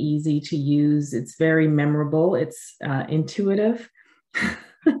very easy to use. It's very memorable. It's intuitive.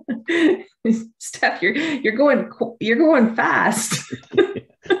 Steph, you're going fast.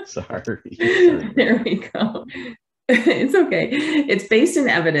 Sorry. There we go. It's okay. It's based in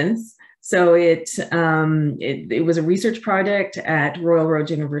evidence. So it was a research project at Royal Roads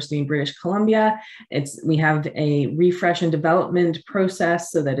University in British Columbia. We have a refresh and development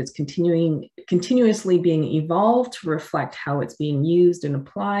process so that it's continuously being evolved to reflect how it's being used and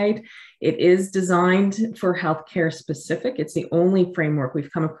applied. It is designed for healthcare specific. It's the only framework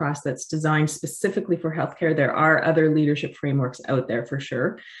we've come across that's designed specifically for healthcare. There are other leadership frameworks out there for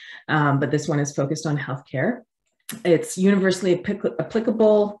sure, but this one is focused on healthcare. It's universally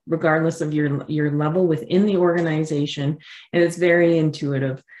applicable regardless of your level within the organization, and it's very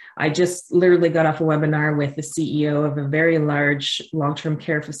intuitive. I just literally got off a webinar with the CEO of a very large long-term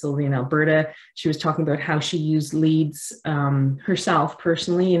care facility in Alberta. She was talking about how she used LEADS herself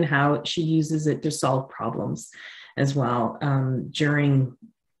personally and how she uses it to solve problems as well during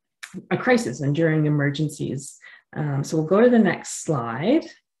a crisis and during emergencies. So we'll go to the next slide.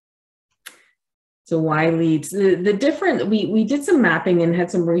 So why LEADS? The different, we did some mapping and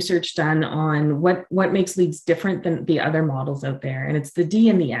had some research done on what makes LEADS different than the other models out there. And it's the D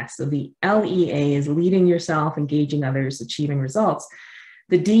and the S. So the LEA is leading yourself, engaging others, achieving results.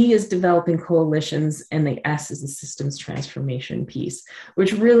 The D is developing coalitions, and the S is the systems transformation piece,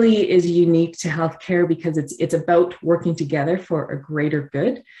 which really is unique to healthcare because it's about working together for a greater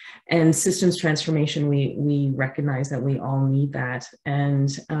good. And systems transformation, we recognize that we all need that. And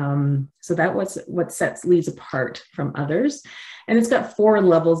so that was what sets LEADS apart from others. And it's got 4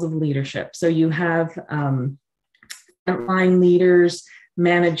 levels of leadership. So you have frontline leaders,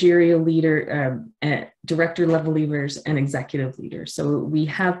 managerial leader, director level leaders, and executive leaders. So we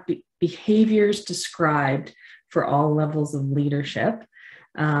have behaviors described for all levels of leadership.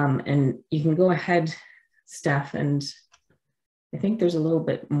 And you can go ahead, Steph, and I think there's a little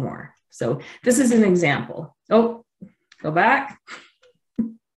bit more. So this is an example. Oh, go back.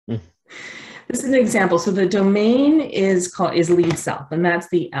 This is an example. So the domain is lead self, and that's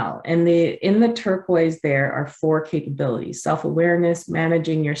the L. And in the turquoise there are 4 capabilities: self-awareness,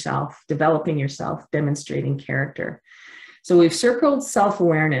 managing yourself, developing yourself, demonstrating character. So we've circled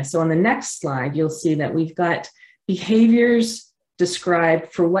self-awareness. So on the next slide, you'll see that we've got behaviors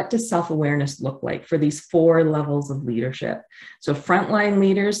described for what does self-awareness look like for these 4 levels of leadership. So frontline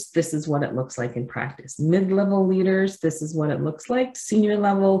leaders, this is what it looks like in practice. Mid-level leaders, this is what it looks like. Senior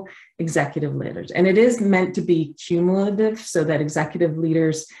level, executive leaders. And it is meant to be cumulative so that executive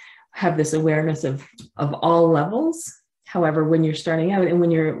leaders have this awareness of all levels. However, when you're starting out and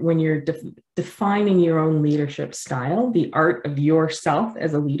when you're defining your own leadership style, the art of yourself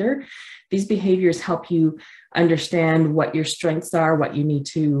as a leader, these behaviors help you understand what your strengths are, what you need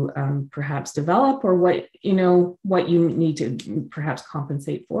to perhaps develop, or what you need to perhaps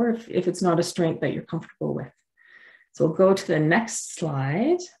compensate for if it's not a strength that you're comfortable with. So we'll go to the next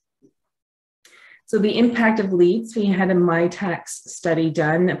slide. So the impact of leads, we had a MyTax study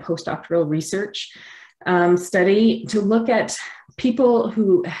done, a postdoctoral research study to look at people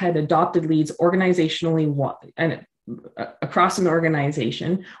who had adopted leads organizationally and across an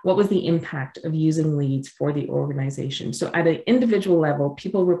organization. What was the impact of using leads for the organization? So at an individual level,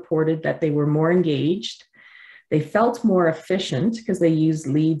 people reported that they were more engaged, they felt more efficient because they used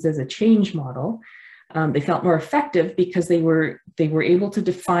leads as a change model. They felt more effective because they were able to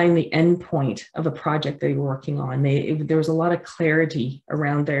define the end point of a project they were working on. There was a lot of clarity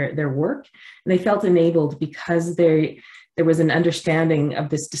around their work, and they felt enabled because there was an understanding of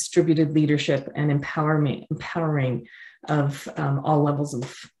this distributed leadership and empowering of all levels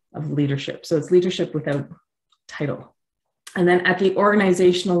of leadership. So it's leadership without title. And then at the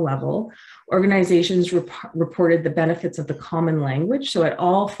organizational level, organizations reported the benefits of the common language. So at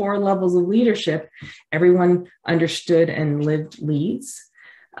all 4 levels of leadership, everyone understood and lived leads.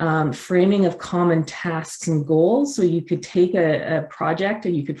 Framing of common tasks and goals. So you could take a project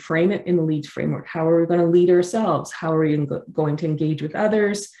and you could frame it in the leads framework. How are we going to lead ourselves? How are we going to engage with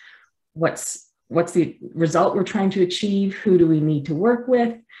others? What's the result we're trying to achieve? Who do we need to work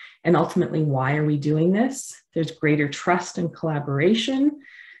with? And ultimately, why are we doing this? There's greater trust and collaboration.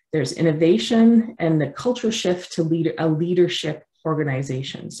 There's innovation and the cultural shift to a leadership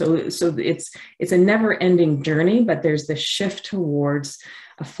organization. So it's a never-ending journey, but there's this shift towards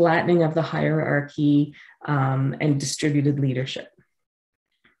a flattening of the hierarchy and distributed leadership.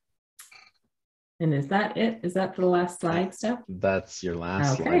 And is that it? Is that for the last slide, Steph? That's your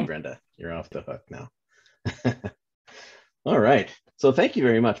last slide, Brenda. You're off the hook now. All right. So thank you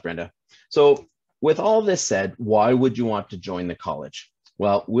very much, Brenda. So with all this said, why would you want to join the college?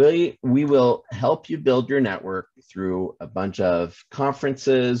 Well, we will help you build your network through a bunch of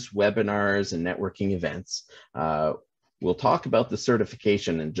conferences, webinars, and networking events. We'll talk about the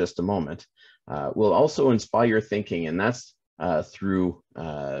certification in just a moment. We'll also inspire your thinking, and that's through,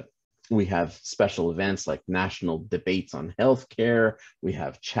 we have special events like national debates on healthcare. We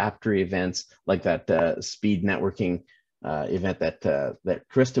have chapter events like that speed networking event that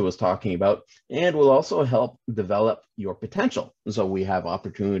Krista was talking about, and will also help develop your potential. So we have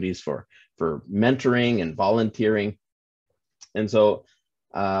opportunities for mentoring and volunteering. And so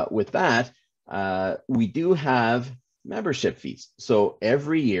with that, we do have membership fees. So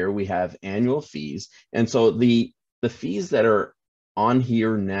every year we have annual fees. And so the fees that are on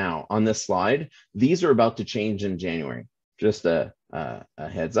here now on this slide, these are about to change in January, just a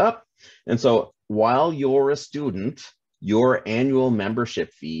heads up. And so while you're a student, your annual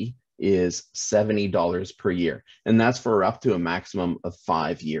membership fee is $70 per year, and that's for up to a maximum of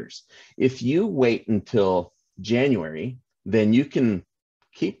 5 years. If you wait until January, then you can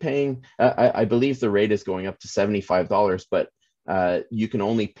keep paying. I believe the rate is going up to $75, but you can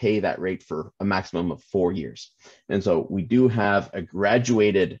only pay that rate for a maximum of 4 years. And so we do have a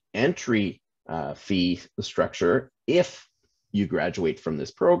graduated entry fee structure if you graduate from this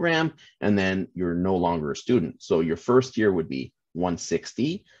program and then you're no longer a student. So your first year would be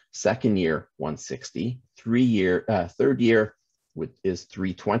 $160, second year $160, third year is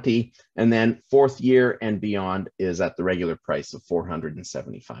 $320, and then fourth year and beyond is at the regular price of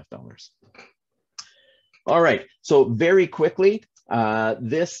 $475. All right, so very quickly,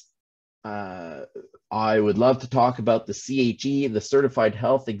 I would love to talk about the CHE, the Certified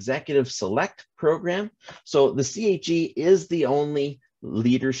Health Executive Select Program. So the CHE is the only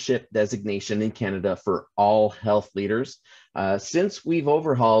leadership designation in Canada for all health leaders. Since we've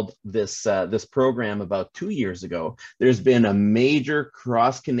overhauled this program about 2 years ago, there's been a major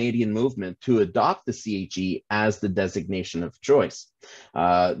cross-Canadian movement to adopt the CHE as the designation of choice.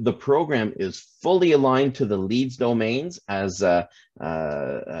 The program is fully aligned to the LEADS domains, as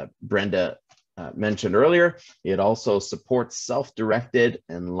Brenda mentioned earlier. It also supports self-directed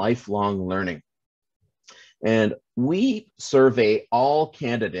and lifelong learning. And we survey all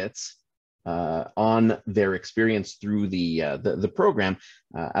candidates on their experience through the program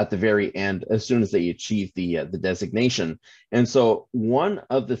at the very end, as soon as they achieve the designation. And so one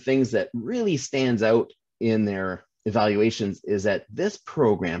of the things that really stands out in their evaluations is that this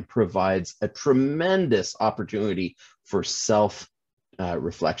program provides a tremendous opportunity for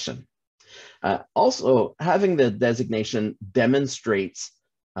self-reflection. Also, having the designation demonstrates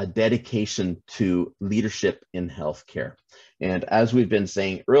a dedication to leadership in healthcare. And as we've been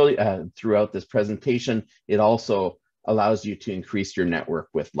saying earlier throughout this presentation, it also allows you to increase your network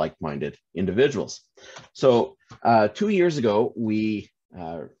with like-minded individuals. So 2 years ago, we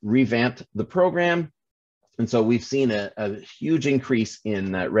revamped the program. And so we've seen a huge increase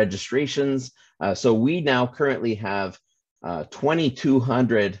in registrations. So we now currently have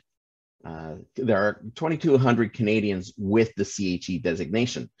 2,200 there are 2,200 Canadians with the CHE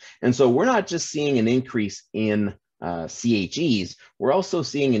designation. And so we're not just seeing an increase in CHEs, we're also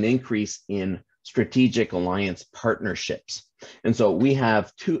seeing an increase in strategic alliance partnerships. And so we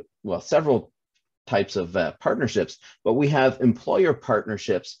have several types of partnerships, but we have employer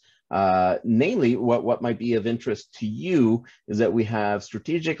partnerships. Namely, what might be of interest to you is that we have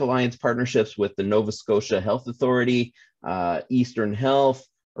strategic alliance partnerships with the Nova Scotia Health Authority, Eastern Health,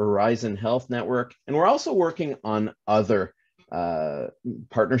 Horizon Health Network, and we're also working on other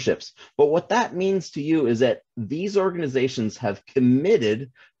partnerships. But what that means to you is that these organizations have committed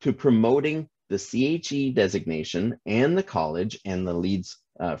to promoting the CHE designation and the college and the LEADS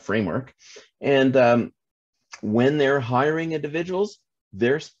framework. And when they're hiring individuals,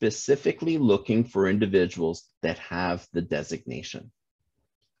 they're specifically looking for individuals that have the designation.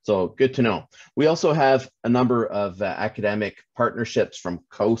 So good to know. We also have a number of academic partnerships from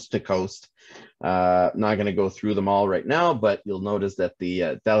coast to coast. Not going to go through them all right now, but you'll notice that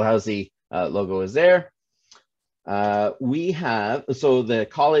the Dalhousie logo is there. So the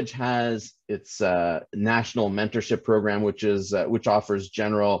college has its national mentorship program, which offers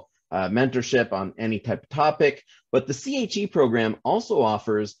general mentorship on any type of topic. But the CHE program also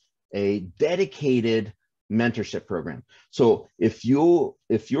offers a dedicated mentorship program. So if you're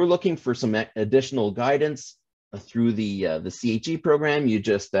looking for some additional guidance through the CHE program, you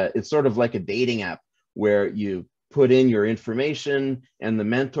just it's sort of like a dating app where you put in your information and the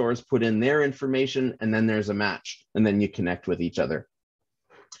mentors put in their information, and then there's a match, and then you connect with each other.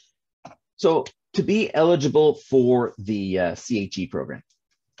 So to be eligible for the CHE program,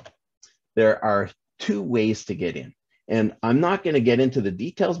 there are 2 ways to get in. And I'm not going to get into the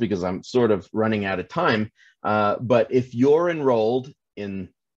details because I'm sort of running out of time. But if you're enrolled in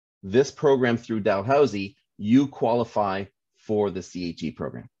this program through Dalhousie, you qualify for the CHE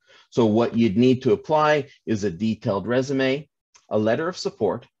program. So what you'd need to apply is a detailed resume, a letter of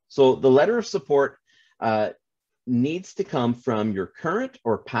support. So the letter of support needs to come from your current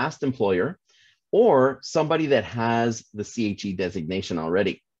or past employer or somebody that has the CHE designation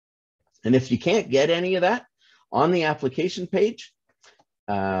already. And if you can't get any of that, on the application page,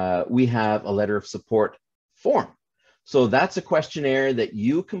 we have a letter of support form. So that's a questionnaire that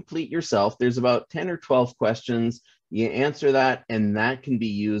you complete yourself. There's about 10 or 12 questions. You answer that, and that can be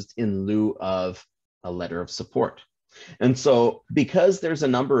used in lieu of a letter of support. And so because there's a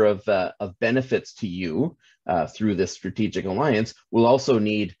number of benefits to you through this strategic alliance, we'll also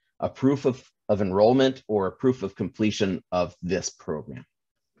need a proof of enrollment or a proof of completion of this program.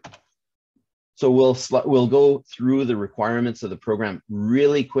 So we'll go through the requirements of the program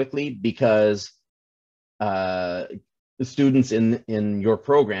really quickly because the students in your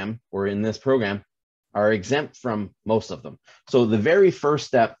program or in this program are exempt from most of them. So the very first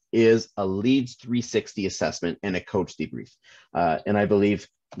step is a LEADS 360 assessment and a coach debrief. And I believe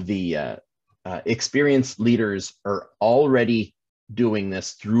the experienced leaders are already doing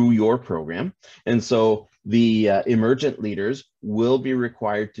this through your program. And so the emergent leaders will be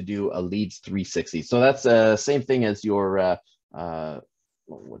required to do a LEADS 360. So that's the same thing as your,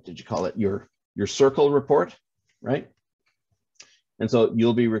 what did you call it? Your circle report, right? And so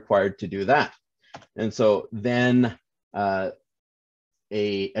you'll be required to do that. And so then an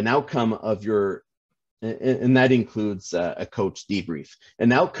outcome of your, and that includes a coach debrief.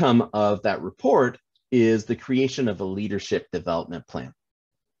 An outcome of that report is the creation of a leadership development plan.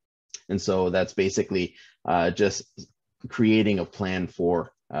 And so that's basically just creating a plan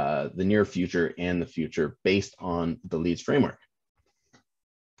for the near future and the future based on the LEADS framework.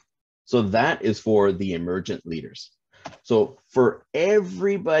 So that is for the emergent leaders. So for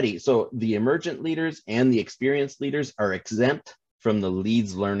everybody, so the emergent leaders and the experienced leaders are exempt from the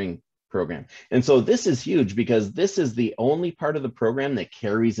LEADS learning program. And so this is huge because this is the only part of the program that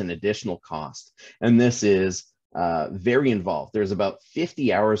carries an additional cost. And this is very involved. There's about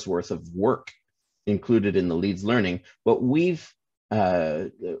 50 hours worth of work included in the LEADS learning, but we've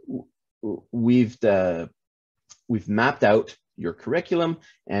mapped out your curriculum,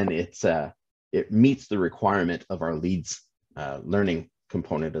 and it meets the requirement of our LEADS learning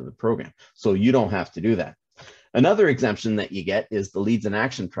component of the program. So you don't have to do that. Another exemption that you get is the LEADS in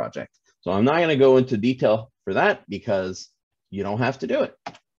Action project. So I'm not going to go into detail for that because you don't have to do it.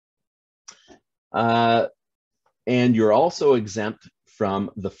 And you're also exempt from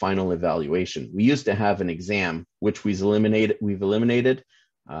the final evaluation. We used to have an exam, which we've eliminated.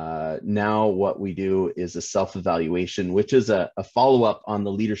 Now what we do is a self-evaluation, which is a follow-up on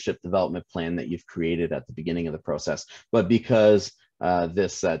the leadership development plan that you've created at the beginning of the process. But because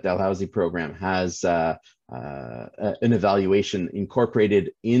this Dalhousie program has an evaluation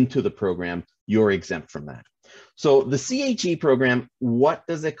incorporated into the program, you're exempt from that. So the CHE program, what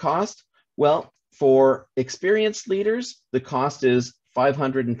does it cost? Well, for experienced leaders, the cost is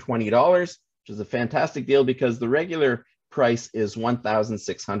 $520, which is a fantastic deal because the regular price is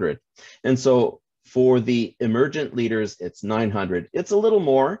 $1,600. And so for the emergent leaders, it's $900. It's a little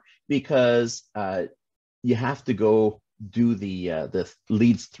more because you have to go do the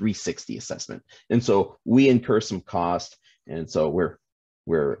LEADS 360 assessment. And so we incur some cost. And so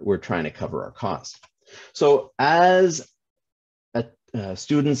we're trying to cover our cost. So as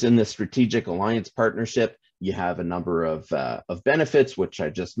students in the Strategic Alliance Partnership, you have a number of benefits, which I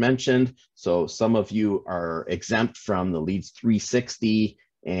just mentioned. So some of you are exempt from the LEADS 360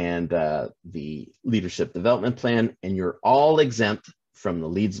 and the Leadership Development Plan, and you're all exempt from the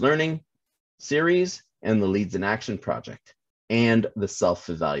LEADS Learning Series and the LEADS in Action project and the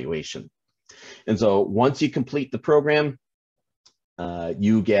self-evaluation. And so once you complete the program,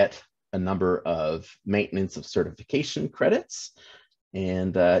 you get a number of maintenance of certification credits.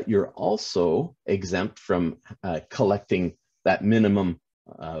 And you're also exempt from collecting that minimum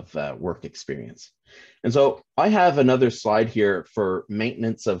of work experience. And so I have another slide here for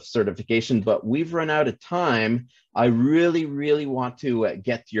maintenance of certification, but we've run out of time. I really, really want to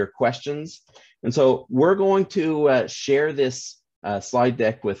get to your questions. And so we're going to share this slide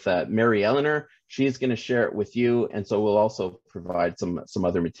deck with Mary Eleanor. She's going to share it with you. And so we'll also provide some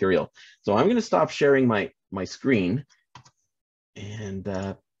other material. So I'm going to stop sharing my screen. And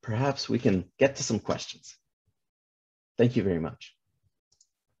perhaps we can get to some questions. Thank you very much.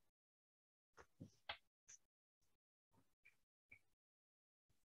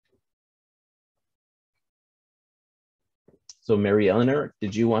 So Mary Eleanor,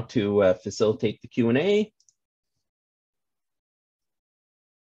 did you want to facilitate the Q&A?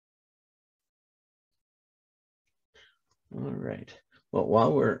 All right. Well,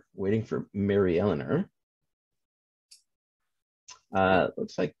 while we're waiting for Mary Eleanor,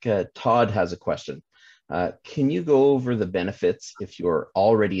 looks like Todd has a question. Can you go over the benefits if you're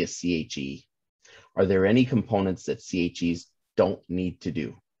already a CHE? Are there any components that CHEs don't need to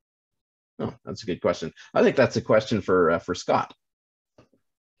do? Oh, that's a good question. I think that's a question for Scott.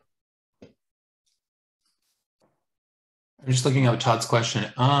 I'm just looking at Todd's question.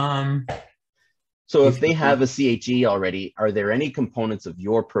 So if they have a CHE already, are there any components of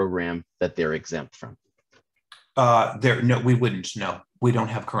your program that they're exempt from? No, we wouldn't. No, we don't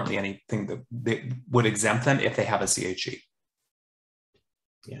have currently anything that would exempt them if they have a CHE.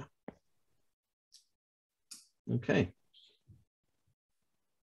 Yeah. Okay.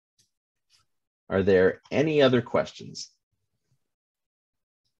 Are there any other questions?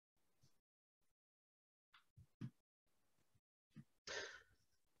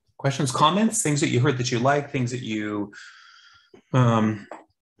 Questions, comments, things that you heard that you like, things that you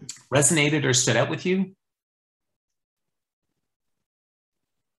resonated or stood out with you?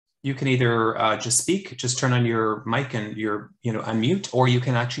 You can either just speak, just turn on your mic and unmute, or you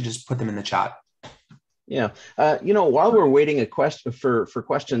can actually just put them in the chat. Yeah, while we're waiting for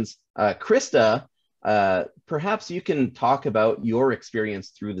questions, Krista, perhaps you can talk about your experience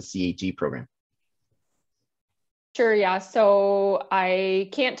through the CHE program. Sure, yeah. So I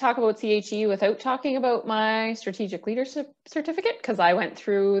can't talk about CHE without talking about my strategic leadership certificate because I went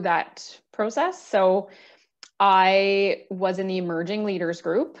through that process. So I was in the emerging leaders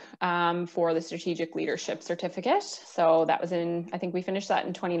group for the strategic leadership certificate. So that was I think we finished that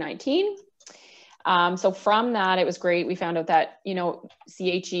in 2019. So from that, it was great. We found out that, you know,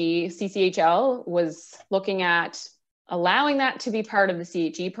 CCHL was looking at allowing that to be part of the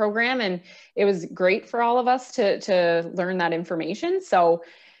CHE program. And it was great for all of us to learn that information. So,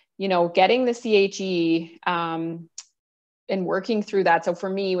 you know, getting the CHE and working through that. So for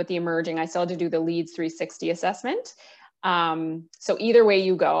me with the emerging, I still had to do the LEADS 360 assessment. So either way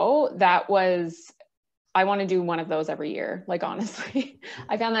you go, I want to do one of those every year. Like, honestly,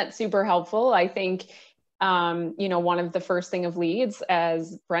 I found that super helpful. I think, you know, one of the first thing of LEADS,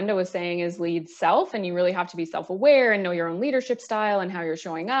 as Brenda was saying, is lead self. And you really have to be self-aware and know your own leadership style and how you're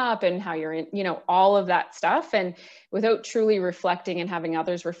showing up and how you're in, you know, all of that stuff. And without truly reflecting and having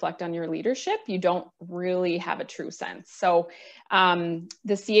others reflect on your leadership, you don't really have a true sense. So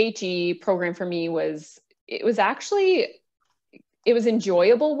the CHE program for me was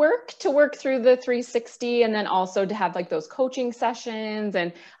enjoyable work to work through the 360, and then also to have like those coaching sessions.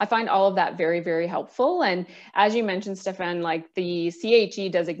 And I find all of that very, very helpful. And as you mentioned, Stefan, like the CHE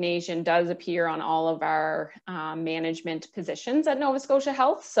designation does appear on all of our management positions at Nova Scotia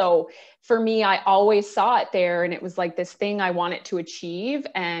Health. So for me, I always saw it there, and it was like this thing I wanted to achieve.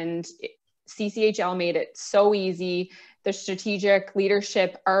 And CCHL made it so easy. The strategic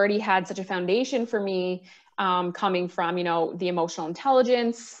leadership already had such a foundation for me, coming from, you know, the emotional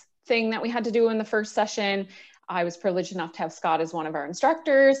intelligence thing that we had to do in the first session. I was privileged enough to have Scott as one of our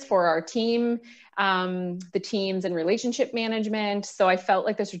instructors for our team, the teams and relationship management. So I felt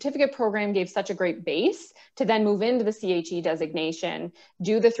like the certificate program gave such a great base to then move into the CHE designation,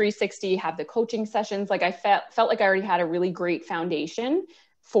 do the 360, have the coaching sessions. Like I felt like I already had a really great foundation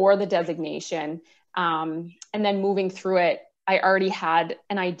for the designation. And then moving through it, I already had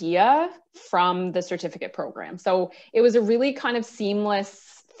an idea from the certificate program. So it was a really kind of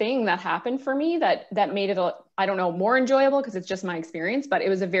seamless thing that happened for me that made it, I don't know, more enjoyable because it's just my experience, but it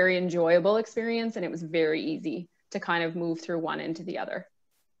was a very enjoyable experience, and it was very easy to kind of move through one into the other.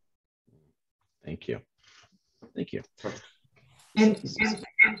 Thank you. Thank you. And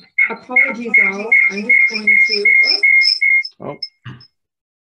apologies all, I'm just going to,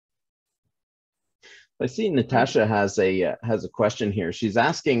 I see Natasha has a question here. She's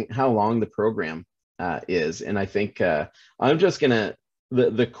asking how long the program is, and I think I'm just gonna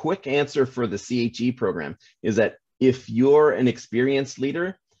the quick answer for the CHE program is that if you're an experienced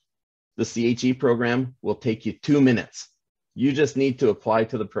leader, the CHE program will take you 2 minutes. You just need to apply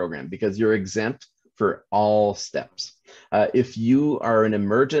to the program because you're exempt for all steps. If you are an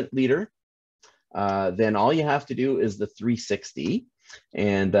emergent leader, then all you have to do is the 360,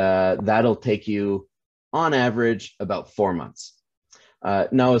 and that'll take you on average about 4 months.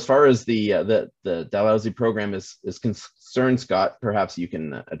 Now, as far as the Dalhousie program is concerned, Scott, perhaps you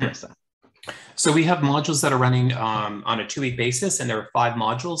can address that. So we have modules that are running on a 2-week basis, and there are 5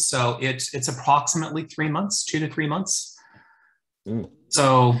 modules. So it's approximately 3 months, 2 to 3 months.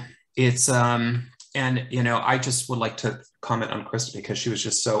 So it's, and you know, I just would like to comment on Krista because she was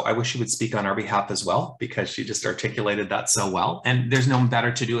just so, I wish she would speak on our behalf as well, because she just articulated that so well. And there's no one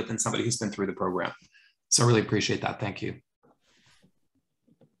better to do it than somebody who's been through the program. So I really appreciate that. Thank you.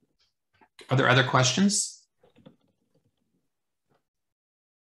 Are there other questions?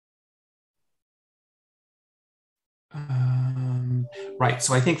 Right.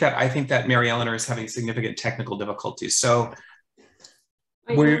 So I think that Mary Eleanor is having significant technical difficulties. So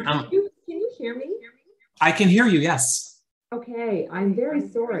we're, can you hear me? I can hear you. Yes. Okay. I'm very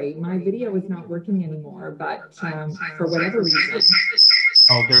sorry. My video is not working anymore, but for whatever reason.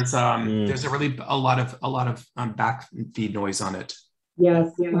 Oh, there's a lot of back feed noise on it.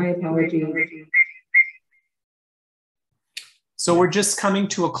 Yes, my apologies. So we're just coming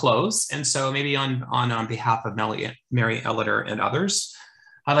to a close, and so maybe on behalf of Mary Eleanor and others,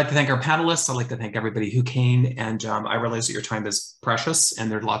 I'd like to thank our panelists. I'd like to thank everybody who came, and I realize that your time is precious, and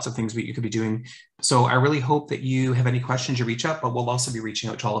there are lots of things you could be doing. So I really hope that you have any questions, you reach out, but we'll also be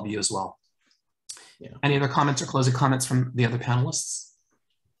reaching out to all of you as well. Yeah. Any other comments or closing comments from the other panelists?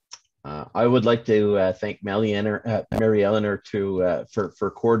 I would like to thank Mary Eleanor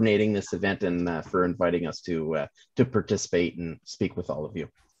for coordinating this event and for inviting us to participate and speak with all of you.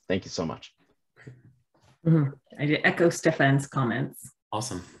 Thank you so much. I did echo Stefan's comments.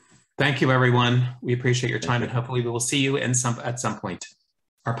 Awesome. Thank you, everyone. We appreciate your time, and hopefully we will see you at some point.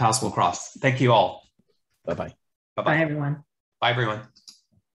 Our paths will cross. Thank you all. Bye-bye. Bye, everyone. Bye, everyone.